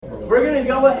we're going to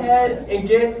go ahead and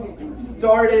get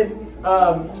started.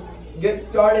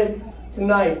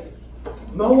 Tonight.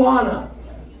 Moana,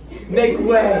 make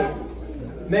way,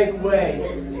 make way.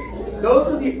 Those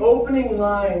are the opening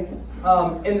lines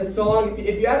in the song.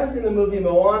 If you haven't seen the movie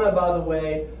Moana, by the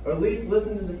way, or at least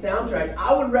listen to the soundtrack,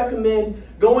 I would recommend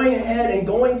going ahead and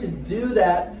going to do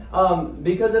that.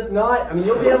 Because if not,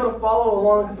 you'll be able to follow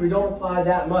along because we don't apply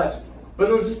that much. But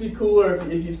it'll just be cooler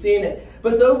if you've seen it.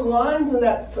 But those lines in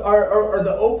that are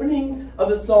the opening of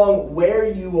the song "Where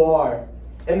You Are"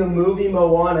 in the movie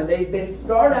Moana. They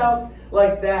start out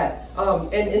like that.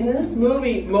 And in this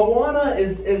movie, Moana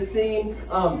is seen,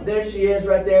 there she is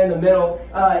right there in the middle.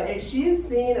 She is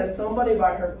seen as somebody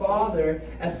by her father,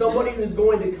 as somebody who's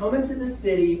going to come into the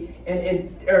city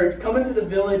or come into the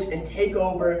village and take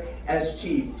over as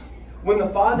chief. When the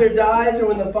father dies or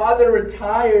when the father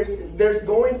retires, there's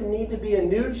going to need to be a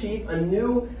new chief, a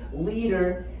new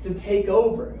leader to take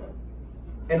over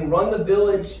and run the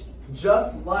village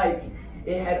just like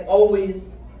it had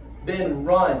always been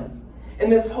run.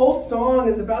 And this whole song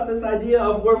is about this idea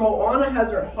of where Moana has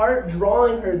her heart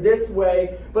drawing her this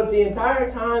way, but the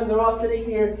entire time they're all sitting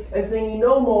here and saying,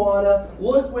 Moana,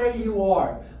 look where you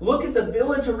are. Look at the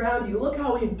village around you. Look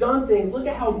how we've done things. Look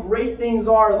at how great things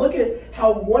are. Look at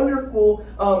how wonderful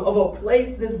of a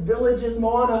place this village is,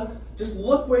 Moana. Just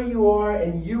look where you are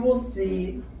and you will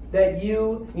see that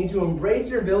you need to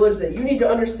embrace your village, that you need to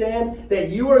understand that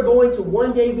you are going to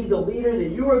one day be the leader, that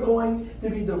you are going to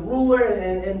be the ruler,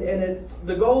 and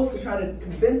the goal is to try to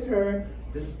convince her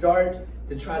to start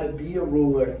to try to be a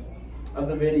ruler of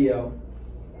the video.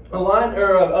 Of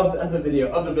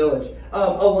the village.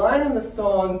 A line in the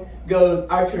song goes,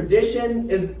 "Our tradition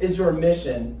is your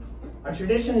mission. Our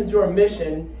tradition is your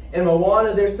mission." And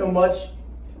Moana, there's so much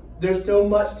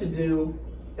to do.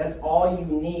 That's all you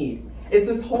need. It's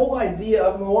this whole idea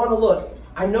of Moana, look,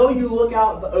 I know you look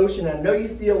out at the ocean, I know you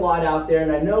see a lot out there,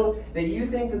 and I know that you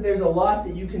think that there's a lot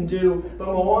that you can do, but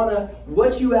Moana,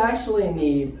 what you actually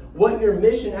need, what your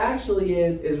mission actually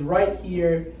is right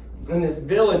here in this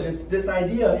village. It's this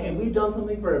idea of, hey, we've done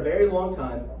something for a very long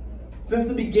time. Since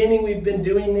the beginning we've been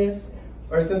doing this,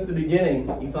 or since the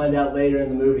beginning, you find out later in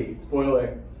the movie,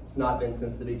 spoiler, it's not been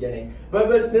since the beginning.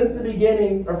 But since the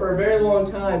beginning, or for a very long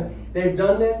time, they've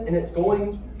done this, and it's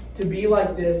going to be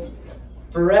like this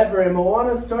forever. And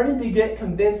Moana's starting to get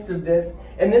convinced of this,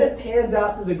 and then it pans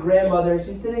out to the grandmother, and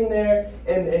she's sitting there,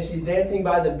 and she's dancing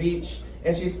by the beach,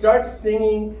 and she starts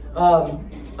singing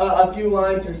a few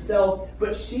lines herself,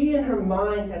 but she in her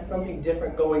mind has something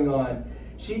different going on.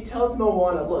 She tells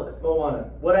Moana, look, Moana,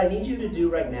 what I need you to do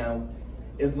right now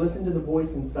is listen to the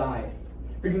voice inside.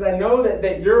 Because I know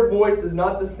that your voice is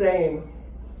not the same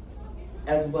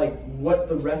as like what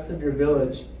the rest of your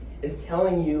village is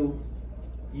telling you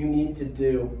need to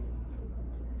do.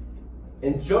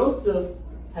 And Joseph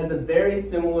has a very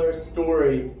similar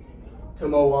story to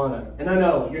Moana. And I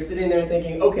know, you're sitting there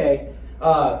thinking, okay,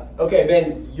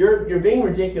 Ben, you're being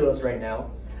ridiculous right now.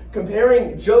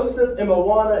 Comparing Joseph and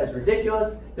Moana is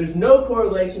ridiculous. There's no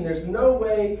correlation. There's no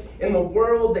way in the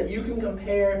world that you can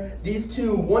compare these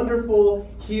two wonderful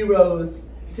heroes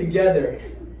together.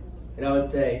 And I would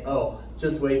say,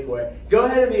 just wait for it. Go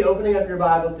ahead and be opening up your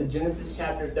Bibles to Genesis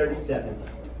chapter 37.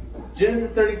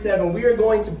 Genesis 37, we are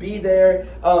going to be there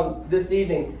this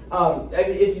evening.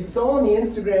 If you saw on the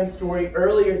Instagram story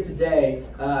earlier today,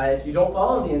 if you don't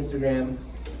follow the Instagram,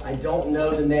 I don't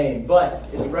know the name, but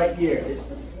it's right here.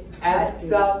 It's at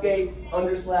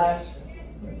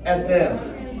Southgate_SM.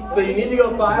 So you need to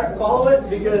go follow it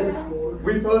because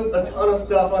we post a ton of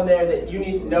stuff on there that you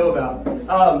need to know about.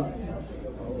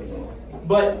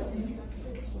 But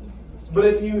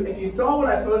if you saw what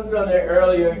I posted on there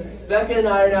earlier, Becca and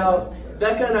I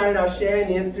are now sharing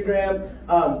the Instagram.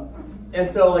 And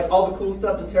so like all the cool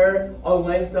stuff is her, all the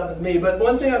lame stuff is me. But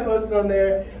one thing I posted on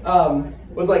there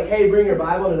was like, hey, bring your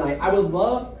Bible tonight. I would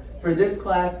love for this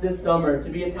class this summer to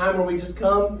be a time where we just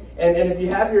come and if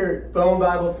you have your phone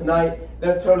Bible tonight,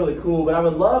 that's totally cool. But I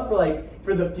would love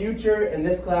for the future in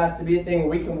this class to be a thing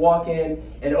where we can walk in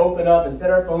and open up and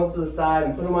set our phones to the side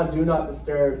and put them on Do Not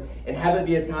Disturb and have it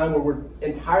be a time where we're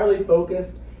entirely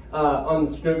focused on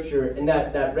the scripture and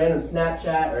that random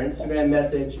Snapchat or Instagram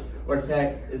message or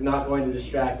text is not going to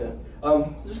distract us.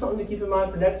 So just something to keep in mind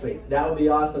for next week. That would be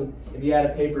awesome if you had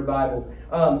a paper Bible.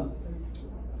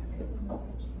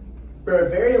 For a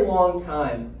very long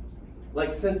time,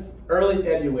 like since early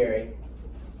February,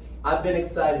 I've been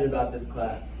excited about this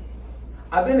class.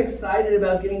 I've been excited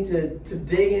about getting to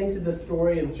dig into the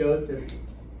story of Joseph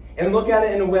and look at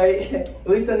it in a way, at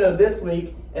least I know this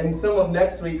week and some of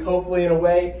next week, hopefully in a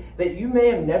way that you may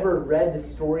have never read the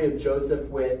story of Joseph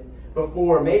with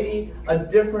before, maybe a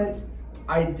different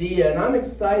idea. And I'm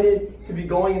excited to be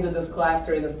going into this class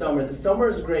during the summer. The summer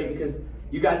is great because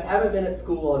you guys haven't been at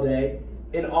school all day,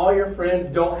 and all your friends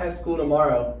don't have school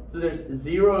tomorrow. So there's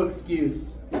zero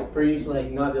excuse for you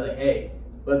to not be like, hey,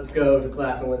 let's go to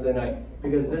class on Wednesday night.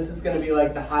 Because this is going to be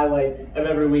like the highlight of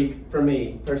every week for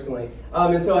me, personally.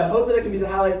 And so I hope that it can be the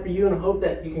highlight for you, and I hope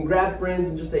that you can grab friends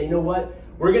and just say, you know what,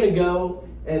 we're going to go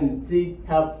and see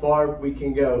how far we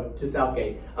can go to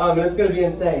Southgate. And it's going to be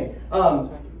insane.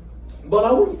 But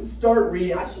I want us to start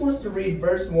reading. I just want us to read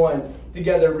verse 1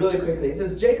 together really quickly. It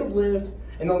says, Jacob lived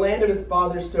in the land of his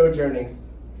father's sojournings,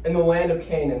 in the land of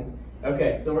Canaan.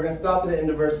 Okay, so we're going to stop at the end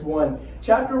of verse 1.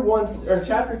 Chapter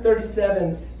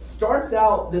 37 starts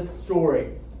out this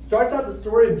story. Starts out the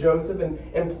story of Joseph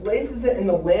and places it in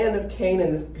the land of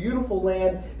Canaan, this beautiful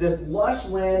land, this lush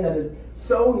land that is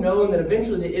so known that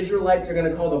eventually the Israelites are going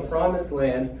to call the Promised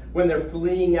Land when they're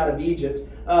fleeing out of Egypt.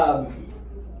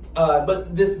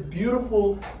 But this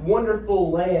beautiful,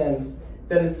 wonderful land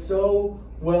that is so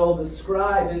well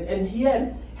described. And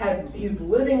he's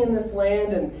living in this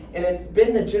land, and it's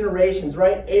been the generations,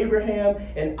 right? Abraham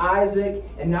and Isaac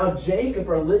and now Jacob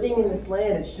are living in this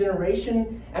land. It's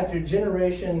generation after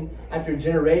generation after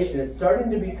generation. It's starting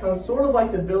to become sort of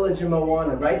like the village in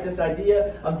Moana, right? This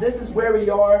idea of this is where we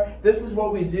are, this is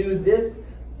what we do, this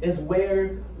is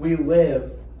where we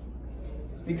live.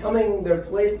 It's becoming their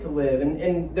place to live.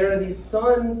 And there are these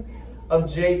sons of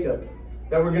Jacob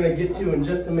that we're going to get to in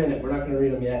just a minute. We're not going to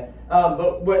read them yet.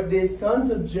 But the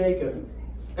sons of Jacob,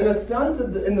 and the sons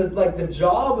of the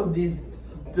job of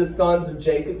the sons of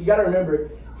Jacob. You got to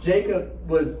remember, Jacob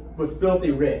was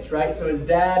filthy rich, right? So his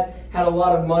dad had a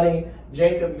lot of money.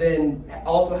 Jacob then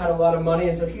also had a lot of money,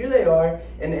 and so here they are,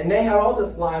 and they had all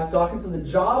this livestock. And so the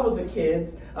job of the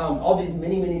kids, all these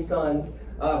many sons,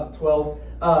 12.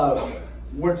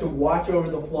 Were to watch over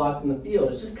the flocks in the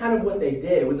field. It's just kind of what they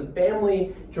did. It was a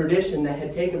family tradition that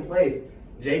had taken place.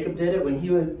 Jacob did it when he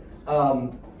was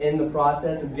in the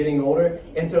process of getting older.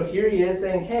 And so here he is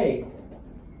saying, hey,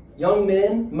 young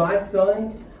men, my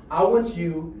sons, I want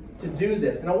you to do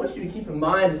this. And I want you to keep in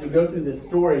mind as we go through this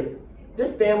story,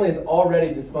 this family is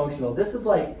already dysfunctional. This is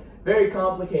very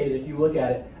complicated if you look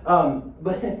at it.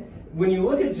 But when you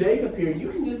look at Jacob here, you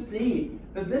can just see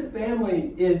that this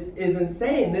family is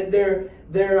insane. That they're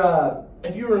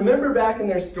if you remember back in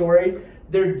their story,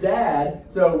 their dad,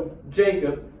 so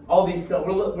Jacob, all these sons,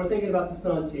 we're thinking about the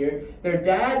sons here. Their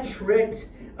dad tricked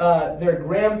their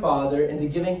grandfather into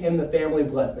giving him the family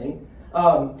blessing.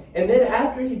 And then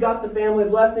after he got the family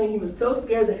blessing, he was so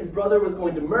scared that his brother was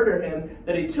going to murder him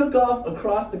that he took off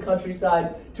across the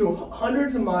countryside to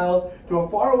hundreds of miles to a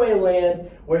faraway land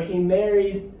where he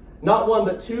married not one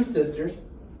but two sisters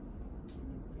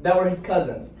that were his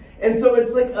cousins. And so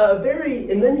it's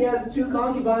and then he has two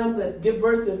concubines that give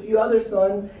birth to a few other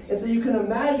sons. And so you can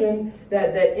imagine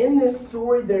that in this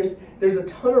story, there's a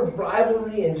ton of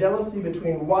rivalry and jealousy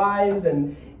between wives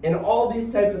and all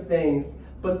these type of things.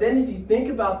 But then if you think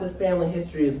about this family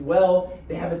history as well,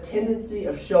 they have a tendency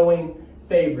of showing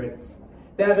favorites.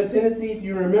 They have a tendency, if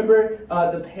you remember,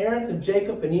 the parents of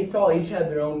Jacob and Esau each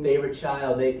had their own favorite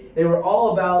child. They were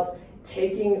all about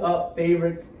taking up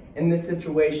favorites in this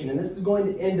situation. And this is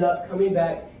going to end up coming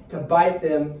back to bite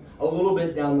them a little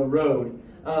bit down the road.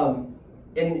 And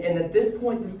at this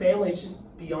point, this family is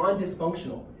just beyond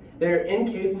dysfunctional. They're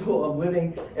incapable of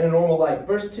living in a normal life.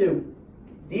 Verse 2,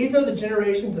 these are the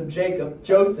generations of Jacob.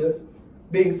 Joseph,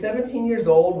 being 17 years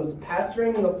old, was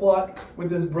pasturing in the flock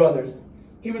with his brothers.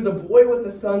 He was a boy with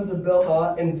the sons of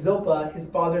Bilhah and Zilpah, his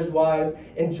father's wives,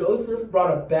 and Joseph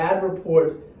brought a bad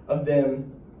report of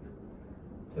them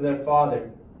to their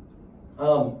father.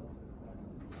 I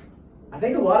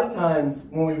think a lot of times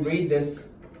when we read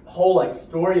this whole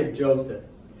story of Joseph,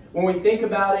 when we think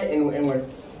about it and we're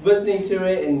listening to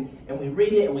it and we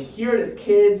read it and we hear it as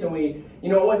kids and we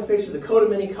always picture the coat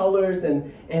of many colors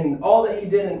and all that he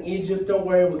did in Egypt. Don't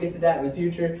worry, we'll get to that in the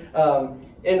future.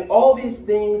 And all these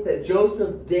things that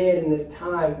Joseph did in this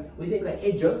time, we think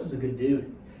hey, Joseph's a good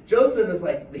dude. Joseph is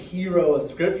the hero of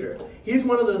Scripture. He's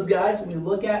one of those guys we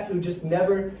look at who just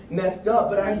never messed up.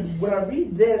 But when I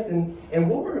read this and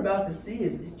what we're about to see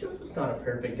is Joseph's not a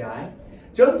perfect guy.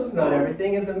 Joseph's not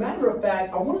everything. As a matter of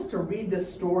fact, I want us to read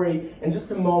this story in just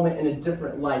a moment in a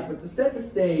different light. But to set the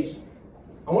stage,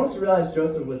 I want us to realize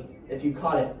Joseph was, if you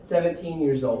caught it, 17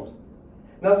 years old.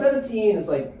 Now 17 is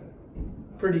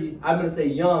pretty, I'm going to say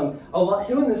young.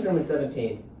 Who in this room is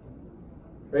 17?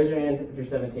 Raise your hand if you're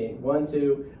 17. 1,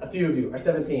 2, a few of you are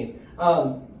 17.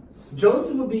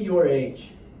 Joseph would be your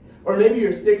age. or maybe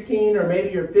you're 16, or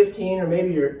maybe you're 15, or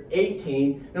maybe you're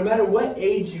 18, no matter what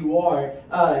age you are,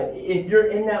 if you're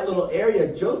in that little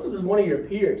area, Joseph is one of your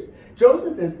peers.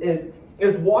 Joseph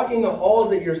is walking the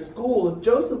halls at your school. If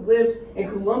Joseph lived in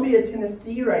Columbia,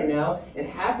 Tennessee right now and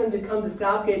happened to come to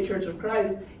Southgate Church of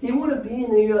Christ, he wouldn't be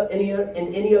in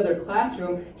any other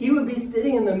classroom. He would be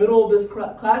sitting in the middle of this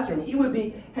classroom. He would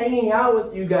be hanging out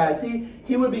with you guys.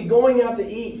 He would be going out to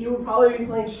eat. He would probably be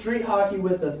playing street hockey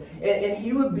with us. And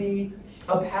he would be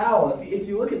a pal. If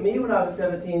you look at me when I was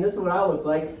 17, this is what I looked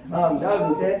like. That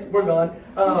was intense. We're gone.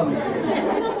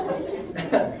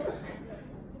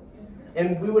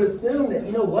 And we would assume that,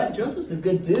 you know what, Joseph's a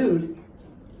good dude.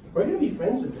 We're going to be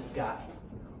friends with this guy.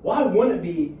 Why wouldn't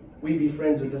we be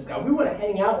friends with this guy? We want to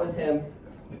hang out with him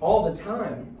all the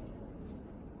time.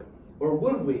 Or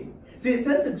would we? See, it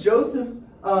says that Joseph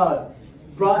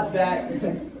brought back,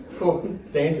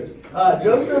 dangerous.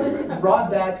 Joseph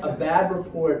brought back a bad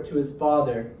report to his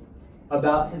father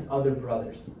about his other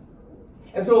brothers.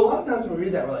 And so a lot of times when we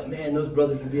read that, we're like, man, those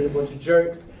brothers are being a bunch of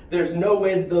jerks. There's no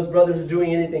way that those brothers are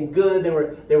doing anything good. They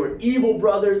were evil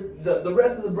brothers. The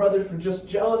rest of the brothers were just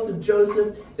jealous of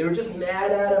Joseph. They were just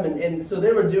mad at him. And so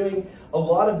they were doing a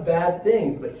lot of bad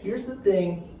things. But here's the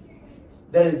thing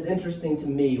that is interesting to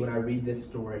me when I read this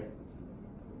story.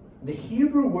 The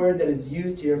Hebrew word that is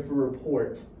used here for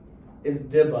report is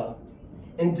dibba.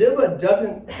 And dibba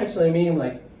doesn't actually mean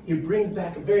like he brings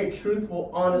back a very truthful,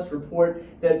 honest report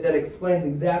that explains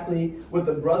exactly what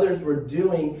the brothers were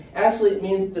doing. Actually, it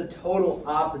means the total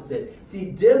opposite.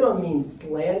 See, dibba means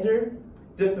slander,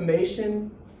 defamation,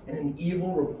 and an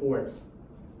evil report.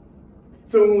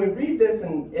 So when we read this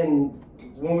and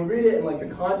when we read it in like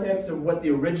the context of what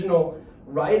the original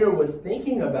writer was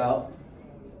thinking about,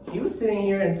 he was sitting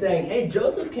here and saying, hey,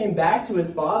 Joseph came back to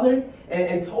his father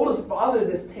and told his father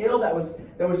this tale that was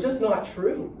just not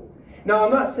true. Now,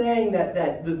 I'm not saying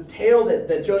that the tale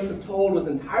that Joseph told was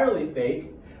entirely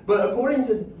fake, but according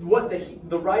to what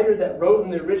the writer that wrote in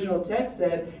the original text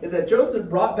said, is that Joseph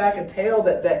brought back a tale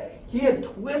that he had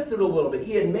twisted a little bit.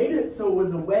 He had made it so it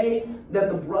was a way that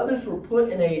the brothers were put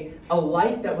in a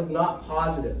light that was not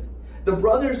positive. The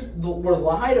brothers were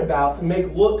lied about to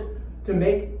make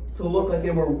look like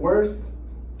they were worse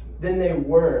than they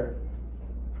were.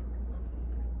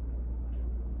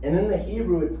 And in the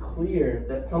Hebrew, it's clear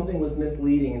that something was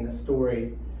misleading in the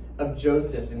story of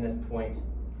Joseph in this point.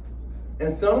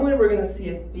 And suddenly we're going to see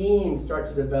a theme start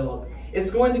to develop. It's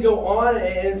going to go on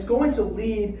and it's going to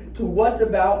lead to what's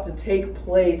about to take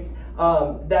place.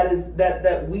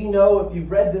 That we know, if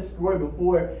you've read this story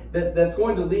before, that's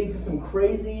going to lead to some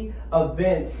crazy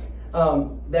events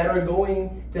that are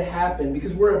going to happen.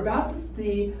 Because we're about to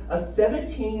see a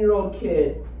 17-year-old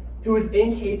kid who is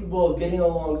incapable of getting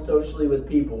along socially with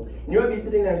people. And you might be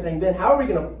sitting there and saying, Ben, how are we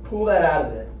going to pull that out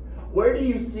of this? Where do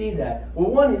you see that?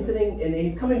 Well, one, he's sitting and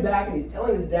he's coming back and he's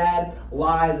telling his dad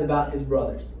lies about his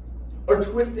brothers, or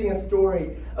twisting a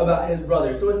story about his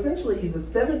brothers. So essentially, he's a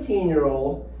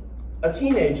 17-year-old, a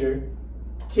teenager,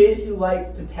 kid who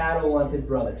likes to tattle on his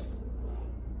brothers.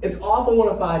 It's awful when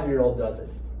a 5-year-old does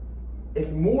it.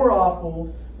 It's more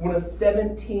awful when a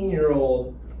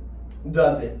 17-year-old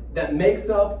does it, that makes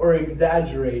up or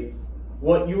exaggerates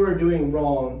what you are doing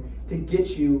wrong to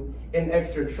get you in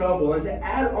extra trouble. And to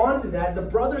add on to that, the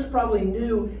brothers probably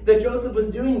knew that Joseph was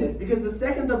doing this, because the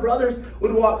second the brothers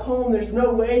would walk home, there's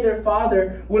no way their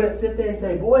father wouldn't sit there and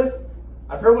say, boys,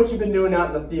 I've heard what you've been doing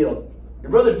out in the field.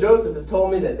 Your brother Joseph has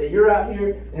told me that you're out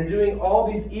here and you're doing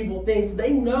all these evil things.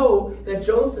 They know that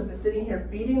Joseph is sitting here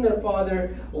feeding their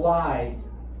father lies.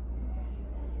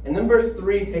 And then verse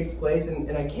 3 takes place,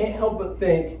 and I can't help but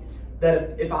think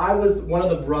that if I was one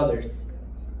of the brothers,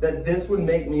 that this would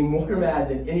make me more mad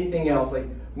than anything else, like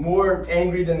more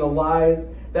angry than the lies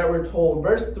that were told.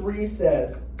 Verse 3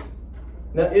 says,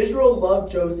 now Israel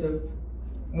loved Joseph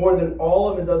more than all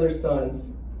of his other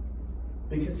sons,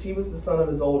 because he was the son of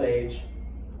his old age,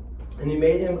 and he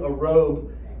made him a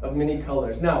robe of many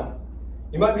colors. Now,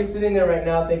 you might be sitting there right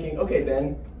now thinking, okay,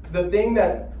 Ben, the thing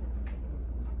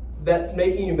that's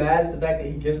making you mad is the fact that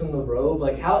he gives him the robe.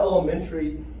 Like, how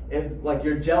elementary is like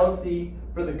your jealousy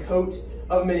for the coat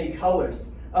of many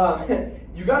colors?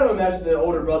 You got to imagine the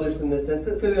older brothers in this sense,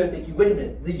 sitting there thinking, wait a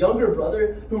minute, the younger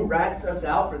brother who rats us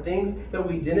out for things that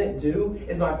we didn't do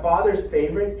is my father's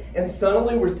favorite, and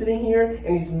suddenly we're sitting here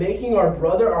and he's making our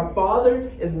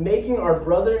father is making our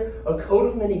brother a coat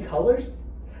of many colors?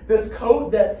 This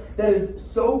coat that is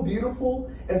so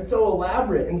beautiful and so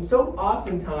elaborate, and so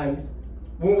oftentimes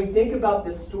when we think about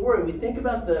this story, we think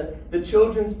about the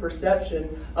children's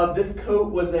perception of this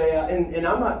coat was and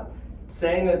I'm not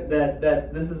saying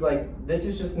that this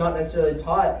is just not necessarily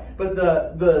taught, but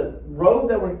the robe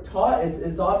that we're taught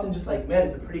is often just like, man,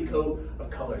 it's a pretty coat of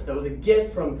colors. That was a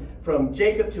gift from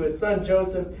Jacob to his son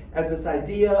Joseph as this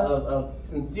idea of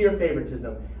sincere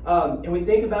favoritism. And we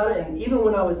think about it, and even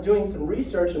when I was doing some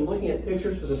research and looking at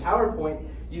pictures for the PowerPoint,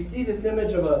 you see this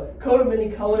image of a coat of many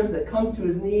colors that comes to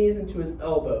his knees and to his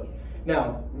elbows.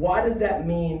 Now, why does that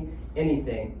mean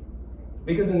anything?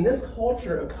 Because in this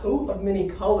culture, a coat of many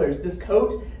colors, this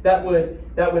coat that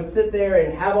would sit there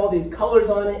and have all these colors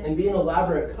on it and be an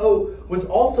elaborate coat, was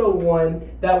also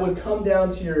one that would come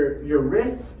down to your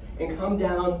wrists and come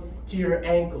down to your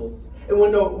ankles. And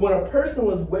when a person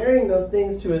was wearing those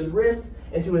things to his wrists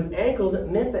and to his ankles, it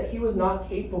meant that he was not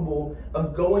capable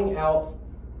of going out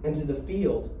into the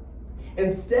field.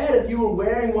 Instead, if you were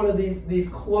wearing one of these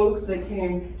cloaks that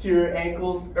came to your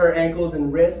ankles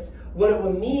and wrists, what it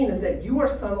would mean is that you are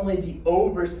suddenly the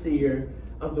overseer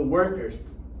of the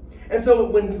workers. And so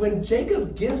when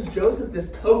Jacob gives Joseph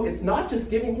this coat, it's not just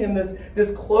giving him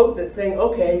this cloak that's saying,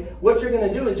 okay, what you're going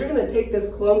to do is you're going to take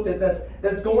this cloak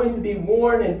that's going to be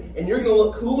worn and you're going to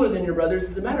look cooler than your brothers.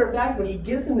 As a matter of fact, when he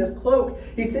gives him this cloak,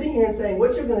 he's sitting here and saying,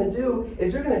 what you're going to do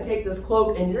is you're going to take this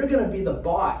cloak and you're going to be the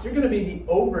boss. You're going to be the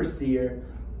overseer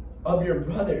of your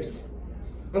brothers.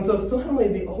 And so suddenly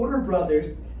the older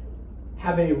brothers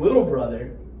have a little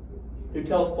brother who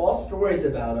tells false stories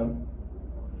about him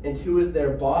and who is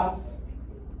their boss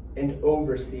and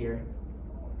overseer.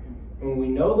 And when we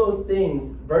know those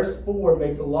things, verse 4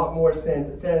 makes a lot more sense.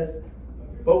 It says,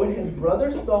 but when his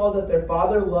brothers saw that their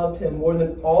father loved him more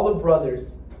than all the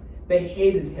brothers, they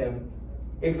hated him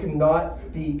and could not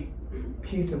speak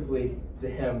peaceably to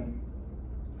him.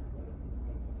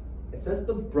 It says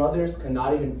the brothers could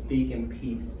not even speak in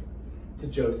peace to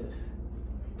Joseph.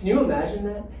 Can you imagine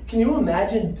that? Can you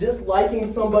imagine disliking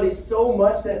somebody so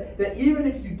much that even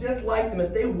if you dislike them,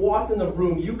 if they walked in the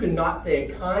room, you could not say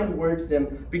a kind word to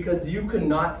them because you could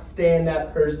not stand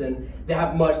that person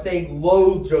that much. They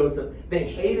loathed Joseph. They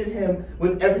hated him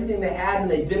with everything they had, and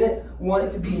they didn't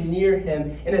want to be near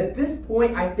him. And at this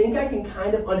point, I think I can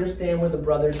kind of understand where the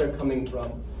brothers are coming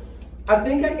from. I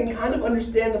think I can kind of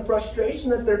understand the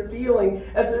frustration that they're feeling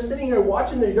as they're sitting here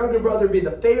watching their younger brother be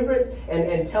the favorite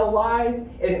and tell lies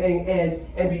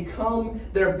and become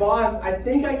their boss. I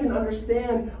think I can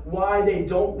understand why they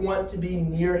don't want to be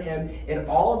near him. And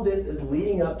all of this is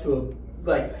leading up to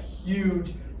a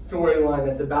huge storyline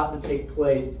that's about to take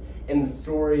place in the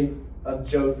story of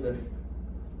Joseph.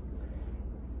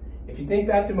 If you think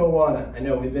back to Moana, I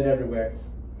know we've been everywhere.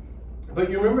 But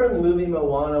you remember in the movie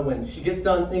Moana when she gets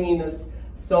done singing this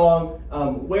song,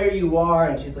 Where You Are,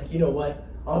 and she's like, you know what?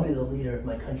 I'll be the leader of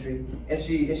my country. And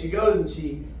she goes and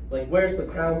she wears the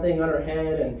crown thing on her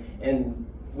head and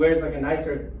wears a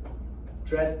nicer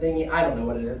dress thingy. I don't know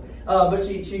what it is. But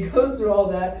she goes through all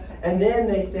that, and then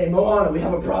they say, Moana, we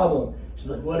have a problem. She's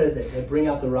like, what is it? They bring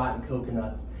out the rotten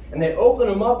coconuts. And they open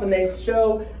them up and they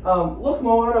show, look,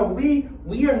 Moana,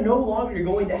 we are no longer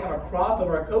going to have a crop of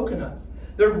our coconuts.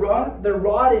 They're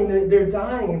rotting, they're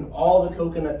dying, and all the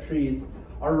coconut trees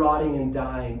are rotting and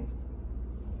dying.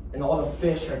 And all the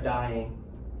fish are dying.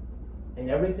 And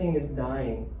everything is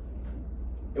dying.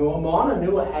 And Moana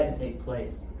knew what had to take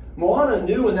place. Moana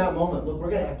knew in that moment, look, we're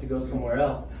going to have to go somewhere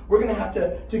else. We're going to have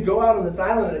to go out on this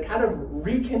island, and it kind of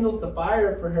rekindles the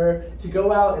fire for her to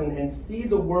go out and see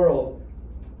the world.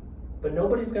 But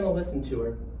nobody's going to listen to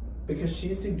her because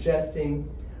she's suggesting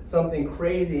something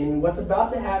crazy. And what's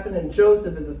about to happen in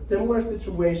Joseph is a similar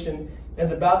situation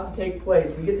is about to take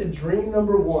place. We get to dream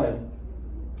number 1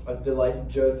 of the life of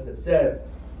Joseph. It says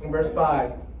in verse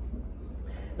 5,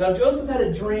 now Joseph had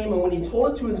a dream, and when he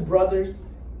told it to his brothers,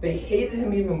 they hated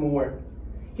him even more.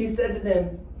 He said to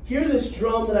them, hear this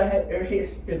dream that I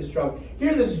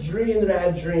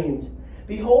had dreamed.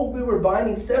 Behold, we were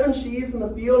binding 7 sheaves in the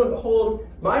field, and behold,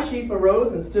 my sheaf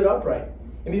arose and stood upright.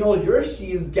 And behold, your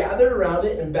sheaves gathered around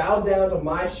it and bowed down to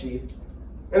my sheaf.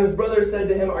 And his brothers said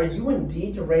to him, are you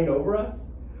indeed to reign over us?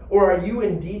 Or are you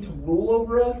indeed to rule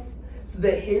over us? So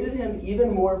they hated him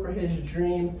even more for his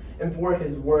dreams and for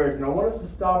his words. And I want us to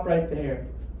stop right there.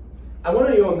 I want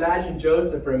you to imagine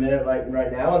Joseph for a minute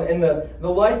right now, and the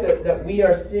light that we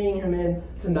are seeing him in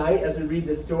tonight as we read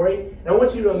this story. And I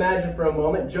want you to imagine for a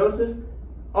moment Joseph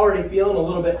already feeling a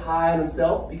little bit high on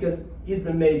himself because he's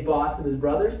been made boss of his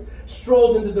brothers,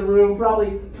 strolls into the room,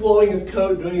 probably flowing his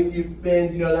coat, doing a few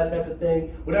spins, that type of thing,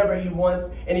 whatever he wants.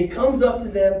 And he comes up to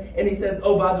them and he says,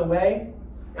 oh, by the way,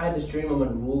 I had this dream I'm going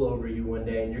to rule over you one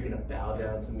day and you're going to bow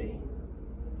down to me.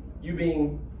 You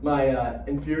being my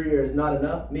inferior is not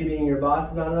enough. Me being your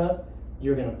boss is not enough.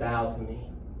 You're going to bow to me.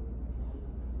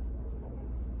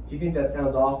 If you think that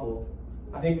sounds awful,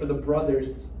 I think for the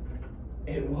brothers,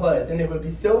 it was. And it would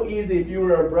be so easy if you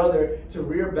were a brother to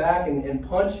rear back and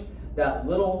punch that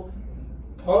little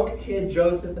punk kid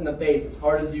Joseph in the face as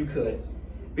hard as you could,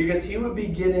 because he would be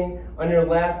getting on your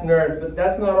last nerve. But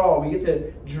that's not all. We get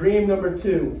to dream number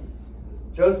 2.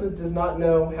 Joseph does not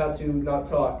know how to not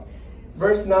talk.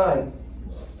 Verse 9,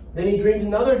 then he dreamed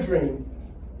another dream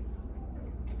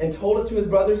and told it to his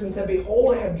brothers and said,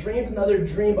 behold, I have dreamed another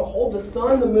dream. Behold, the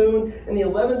sun, the moon, and the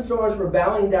 11 stars were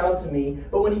bowing down to me.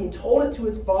 But when he told it to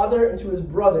his father and to his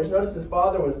brothers, notice his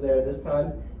father was there this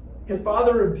time, his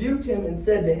father rebuked him and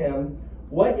said to him,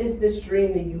 what is this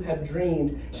dream that you have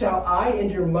dreamed? Shall I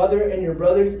and your mother and your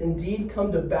brothers indeed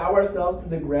come to bow ourselves to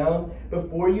the ground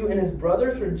before you? And his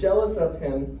brothers were jealous of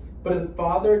him, but his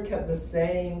father kept the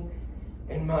saying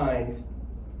in mind.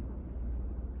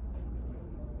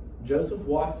 Joseph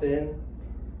walks in,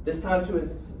 this time to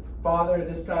his father,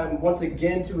 this time once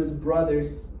again to his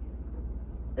brothers,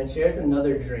 and shares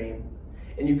another dream.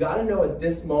 And you got to know at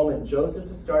this moment,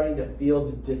 Joseph is starting to feel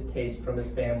the distaste from his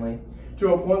family,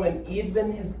 to a point when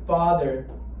even his father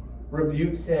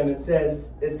rebukes him and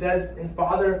says, it says his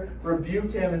father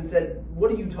rebuked him and said,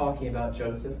 what are you talking about,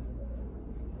 Joseph?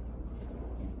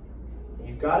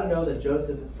 You've got to know that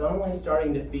Joseph is suddenly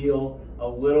starting to feel a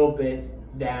little bit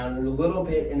down, a little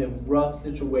bit in a rough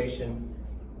situation.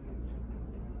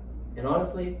 And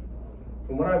honestly,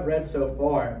 from what I've read so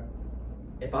far,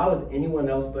 if I was anyone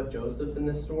else but Joseph in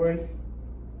this story,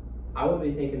 I would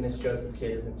be thinking this Joseph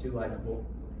kid isn't too likable.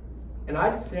 And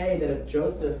I'd say that if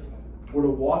Joseph were to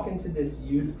walk into this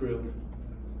youth group,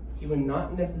 he would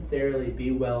not necessarily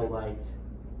be well liked.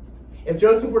 If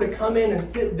Joseph were to come in and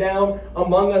sit down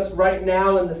among us right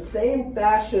now in the same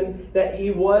fashion that he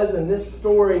was in this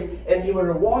story, and he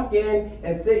were to walk in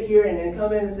and sit here and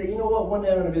come in and say, you know what, one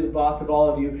day I'm going to be the boss of all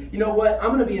of you. You know what, I'm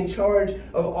going to be in charge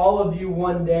of all of you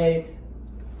one day.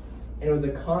 And it was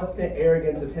a constant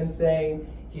arrogance of him saying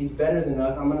he's better than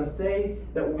us. I'm going to say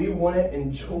that we wouldn't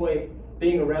enjoy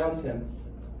being around him.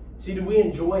 See, do we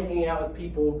enjoy hanging out with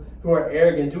people who are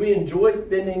arrogant? Do we enjoy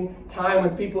spending time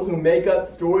with people who make up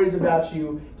stories about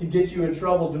you to get you in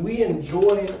trouble? Do we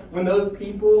enjoy when those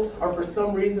people are for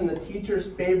some reason the teacher's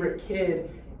favorite kid,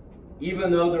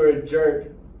 even though they're a jerk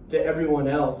to everyone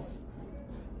else?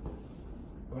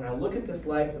 When I look at this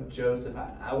life of Joseph,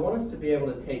 I want us to be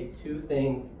able to take 2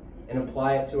 things and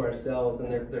apply it to ourselves.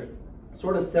 And they're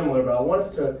sort of similar, but I want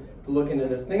us to look into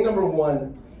this. Thing number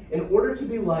 1, in order to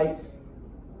be liked,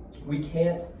 we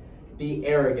can't be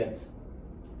arrogant.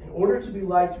 In order to be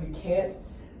liked, we can't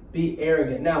be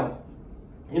arrogant. Now,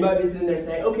 you might be sitting there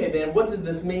saying, okay, man, what does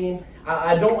this mean?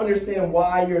 I don't understand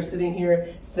why you're sitting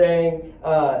here saying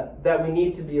that we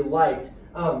need to be liked.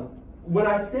 When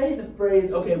I say the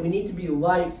phrase, okay, we need to be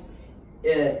liked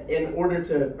in order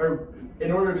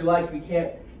to be liked, we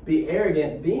can't be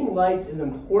arrogant. Being liked is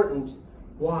important.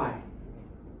 Why?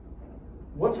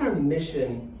 What's our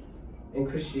mission in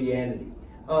Christianity?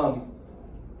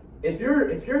 If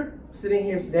you're sitting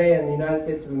here today in the United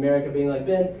States of America being like,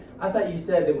 Ben, I thought you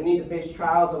said that we need to face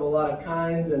trials of a lot of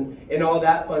kinds and all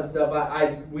that fun stuff.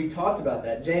 We talked about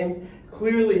that. James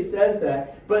clearly says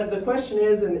that. But the question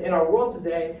is, in our world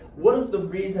today, what is the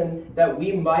reason that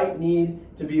we might need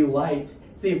to be liked?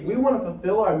 See, if we want to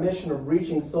fulfill our mission of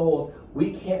reaching souls,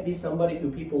 we can't be somebody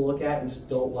who people look at and just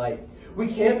don't like. We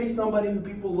can't be somebody who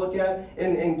people look at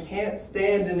and can't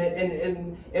stand,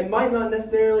 and it might not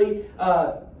necessarily,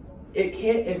 it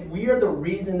can't, if we are the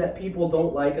reason that people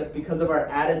don't like us because of our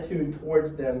attitude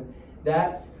towards them,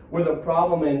 that's where the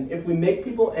problem, and if we make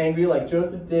people angry like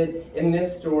Joseph did in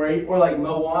this story, or like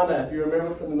Moana, if you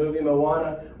remember from the movie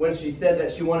Moana, when she said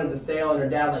that she wanted to sail and her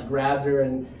dad grabbed her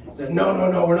and said, no,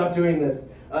 we're not doing this.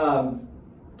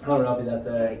 I don't know if that's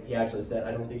what he actually said.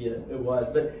 I don't think it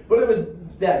was. But it was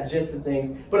that gist of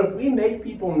things. But if we make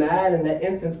people mad in that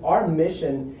instance, our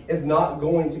mission is not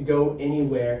going to go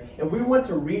anywhere. If we want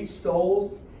to reach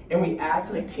souls and we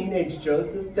act like teenage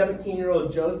Joseph,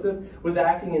 17-year-old Joseph was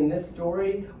acting in this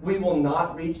story, we will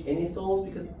not reach any souls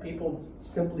because people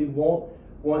simply won't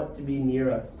want to be near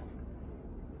us.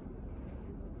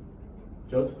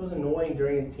 Joseph was annoying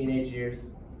during his teenage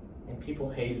years, and people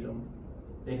hated him.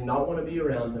 They did not want to be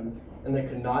around him, and they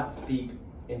could not speak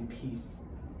in peace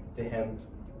to him.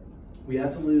 We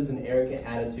have to lose an arrogant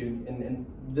attitude, and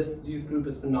this youth group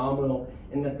is phenomenal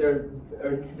in that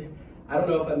I don't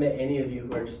know if I've met any of you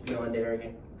who are just beyond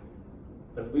arrogant.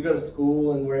 But if we go to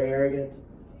school and we're arrogant,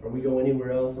 or we go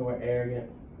anywhere else and we're arrogant,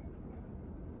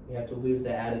 we have to lose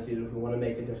that attitude if we want to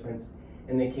make a difference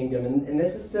in the kingdom. And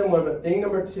this is similar, but thing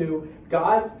number 2,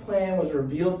 God's plan was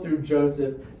revealed through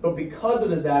Joseph, but because of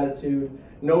his attitude,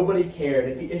 nobody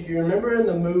cared. If you remember in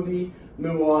the movie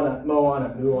Moana,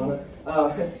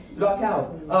 it's about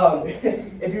cows.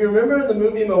 If you remember in the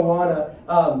movie Moana,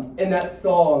 in that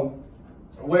song,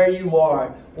 Where You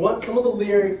Are, some of the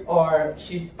lyrics are,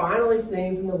 she finally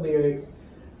sings in the lyrics,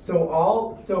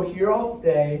 so here I'll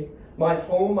stay, my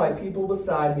home, my people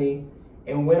beside me,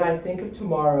 and when I think of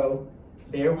tomorrow,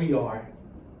 there we are.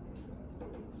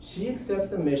 She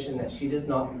accepts a mission that she does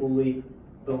not fully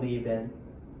believe in.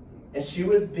 And she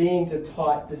was being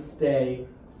taught to stay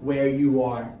where you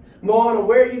are. Moana,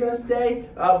 where are you going to stay?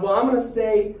 Well, I'm going to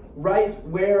stay right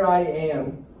where I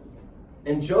am.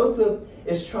 And Joseph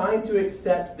is trying to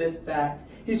accept this fact.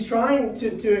 He's trying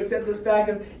to accept this fact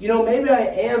of, maybe I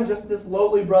am just this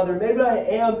lowly brother. Maybe I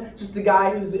am just the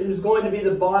guy who's going to be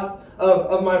the boss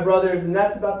of my brothers, and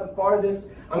that's about the farthest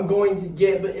I'm going to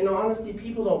get. But in honesty,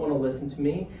 people don't want to listen to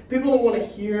me. People don't want to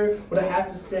hear what I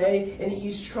have to say. And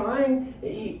he's trying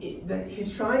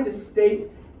to state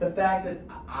the fact that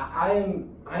I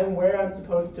am where I'm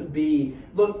supposed to be.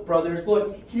 Look, brothers,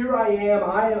 look, here I am.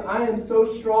 I am so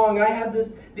strong. I have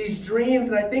these dreams,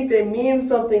 and I think they mean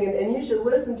something, and you should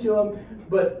listen to them.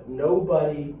 But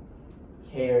nobody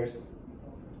cares.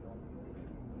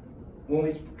 When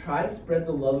we try to spread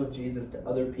the love of Jesus to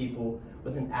other people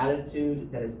with an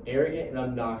attitude that is arrogant and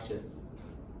obnoxious,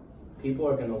 people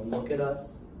are going to look at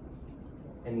us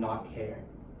and not care.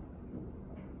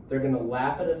 They're going to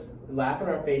laugh at us, laugh in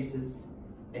our faces,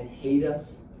 and hate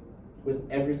us with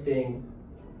everything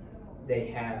they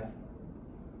have.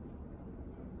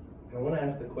 And I want to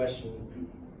ask the question,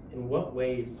 in what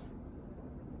ways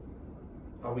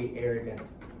are we arrogant?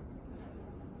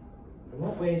 In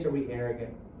what ways are we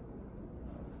arrogant?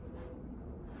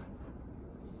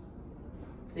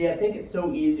 See, I think it's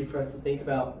so easy for us to think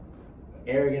about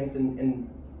arrogance in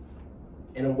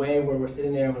a way where we're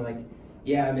sitting there and we're like,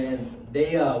 yeah, man,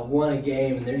 they won a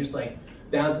game and they're just like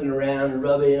bouncing around and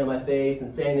rubbing it on my face and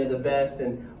saying they're the best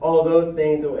and all those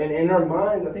things. And in our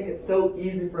minds, I think it's so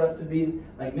easy for us to be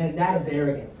like, man, that is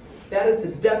arrogance. That is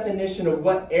the definition of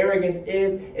what arrogance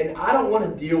is, and I don't want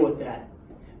to deal with that.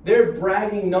 They're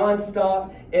bragging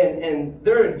nonstop and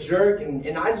they're a jerk,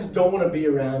 and I just don't want to be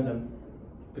around them.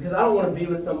 Because I don't want to be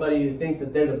with somebody who thinks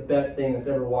that they're the best thing that's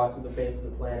ever walked the face of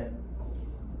the planet.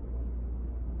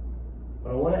 But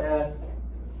I want to ask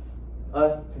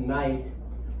us tonight,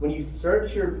 when you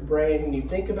search your brain, when you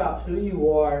think about who you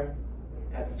are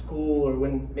at school, or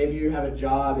when maybe you have a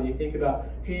job and you think about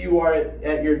who you are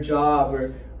at your job,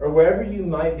 or wherever you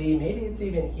might be, maybe it's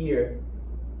even here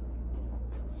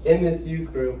in this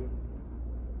youth group,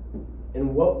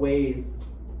 in what ways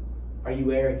are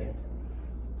you arrogant?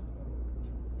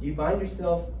 Do you find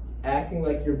yourself acting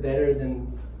like you're better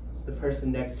than the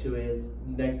person next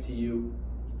to you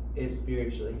is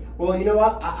spiritually? Well, you know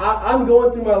what? I'm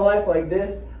going through my life like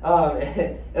this,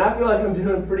 and I feel like I'm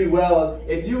doing pretty well.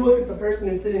 If you look at the person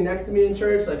who's sitting next to me in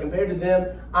church, like compared to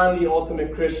them, I'm the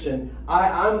ultimate Christian.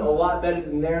 I'm a lot better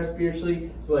than they are spiritually.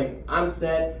 So like, I'm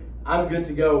set. I'm good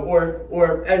to go.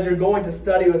 Or as you're going to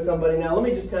study with somebody, now let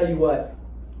me just tell you what.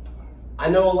 I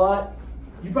know a lot.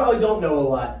 You probably don't know a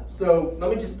lot. So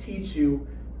let me just teach you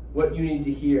what you need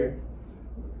to hear.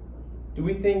 Do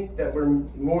we think that we're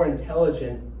more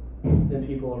intelligent than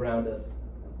people around us?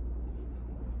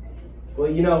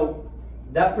 Well, you know,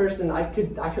 that person, I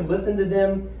could listen to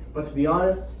them, but to be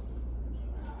honest,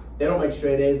 they don't make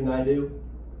straight A's and I do.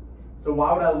 So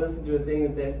why would I listen to a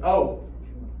thing that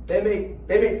they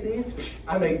make C's,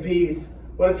 I make B's.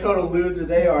 What a total loser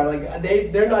they are. Like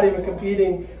they're not even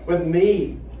competing with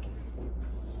me.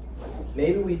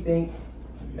 Maybe we think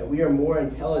that we are more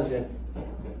intelligent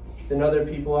than other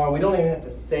people are. We don't even have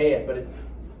to say it, but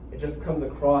it just comes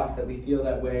across that we feel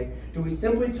that way. Do we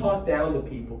simply talk down to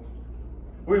people?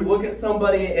 We look at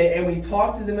somebody and we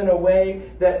talk to them in a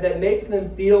way that makes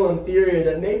them feel inferior,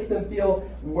 that makes them feel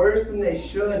worse than they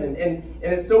should. And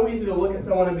it's so easy to look at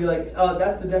someone and be like, oh,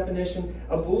 that's the definition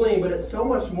of bullying, but it's so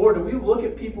much more. Do we look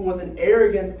at people with an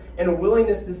arrogance and a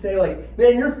willingness to say like,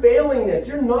 man, you're failing this.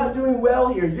 You're not doing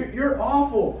well here. You're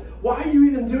awful. Why are you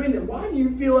even doing that? Why do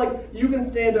you feel like you can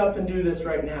stand up and do this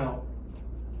right now?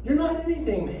 You're not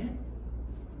anything, man.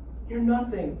 You're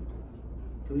nothing.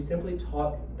 Do we simply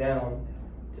talk down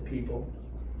to people?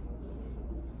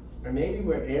 Or maybe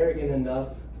we're arrogant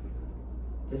enough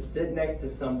to sit next to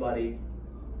somebody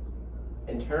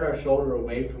and turn our shoulder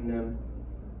away from them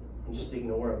and just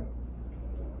ignore them.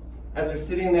 As they're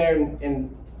sitting there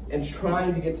and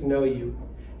trying to get to know you,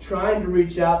 trying to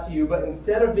reach out to you, but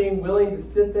instead of being willing to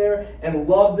sit there and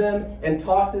love them and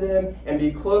talk to them and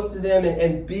be close to them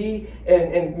and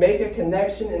make a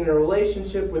connection in a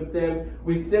relationship with them,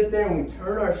 we sit there and we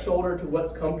turn our shoulder to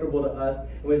what's comfortable to us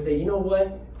and we say, you know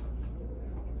what?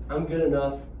 I'm good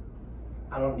enough.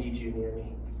 I don't need you near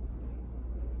me.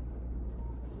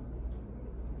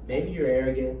 Maybe you're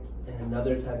arrogant in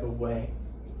another type of way.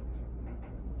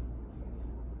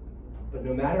 But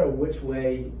no matter which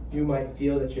way you might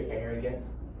feel that you're arrogant,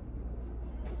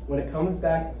 when it comes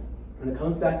back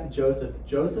to Joseph,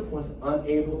 Joseph was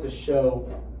unable to show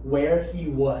where he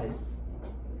was.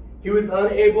 He was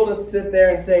unable to sit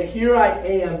there and say, here I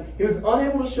am. He was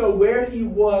unable to show where he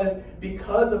was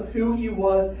because of who he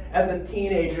was as a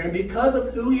teenager. And because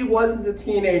of who he was as a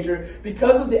teenager,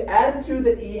 because of the attitude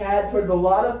that he had towards a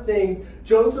lot of things,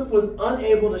 Joseph was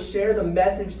unable to share the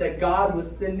message that God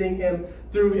was sending him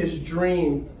through his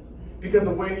dreams because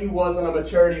of where he was on a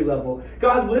maturity level.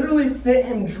 God literally sent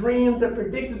him dreams that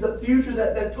predicted the future,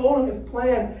 that told him his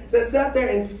plan, that sat there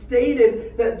and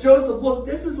stated that, Joseph, look,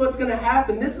 this is what's going to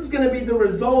happen. This is going to be the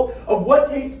result of what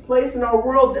takes place in our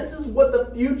world. This is what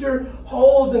the future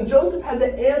holds. And Joseph had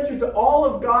the answer to all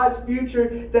of God's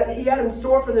future that he had in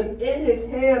store for them in his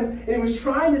hands. And he was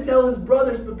trying to tell his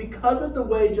brothers, but because of the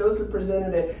way Joseph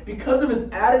presented it, because of his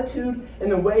attitude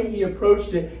and the way he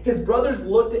approached it, his brothers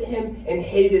looked at him and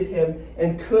hated him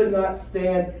and could not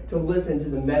stand to listen to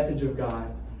the message of God.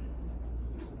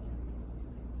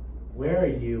 Where are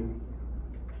you?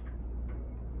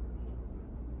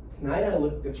 Tonight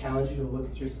I challenge you to look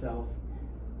at yourself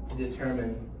to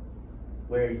determine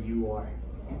where you are.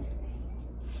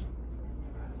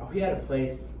 Are we at a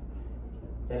place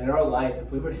that in our life,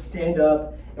 if we were to stand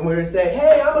up and we were to say,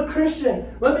 hey, I'm a Christian.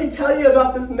 Let me tell you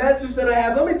about this message that I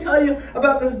have. Let me tell you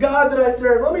about this God that I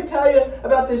serve. Let me tell you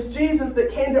about this Jesus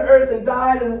that came to earth and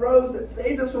died and rose, that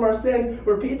saved us from our sins,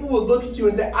 where people would look at you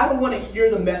and say, I don't want to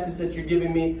hear the message that you're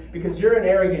giving me because you're an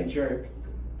arrogant jerk.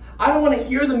 I don't want to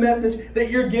hear the message that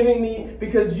you're giving me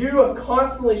because you have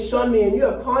constantly shunned me and you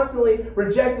have constantly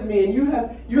rejected me and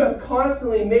you have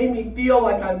constantly made me feel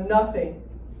like I'm nothing.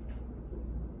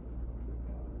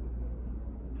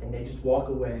 And they just walk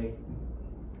away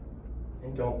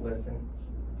and don't listen.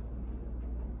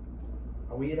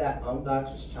 Are we that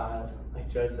obnoxious child like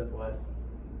Joseph was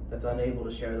that's unable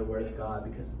to share the word of God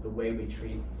because of the way we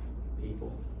treat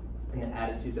people and the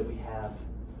attitude that we have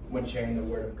when sharing the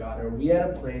word of God? Or are we at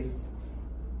a place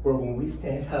where when we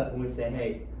stand up and we say,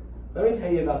 hey, let me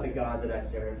tell you about the God that I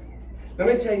serve. Let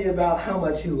me tell you about how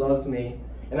much he loves me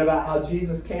and about how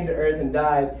Jesus came to earth and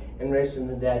died and raised from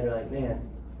the dead. You're like, man,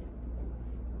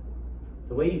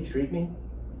 the way you treat me,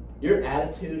 your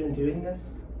attitude in doing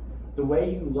this, the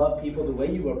way you love people, the way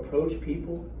you approach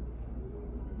people,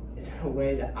 is in a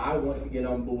way that I want to get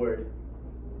on board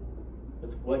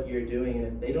with what you're doing. And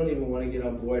if they don't even want to get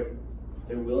on board,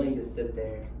 they're willing to sit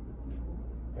there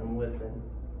and listen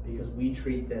because we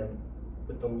treat them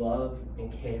with the love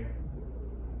and care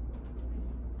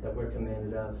that we're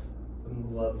commanded of, from the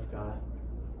love of God.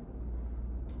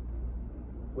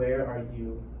 Where are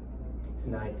you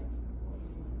tonight?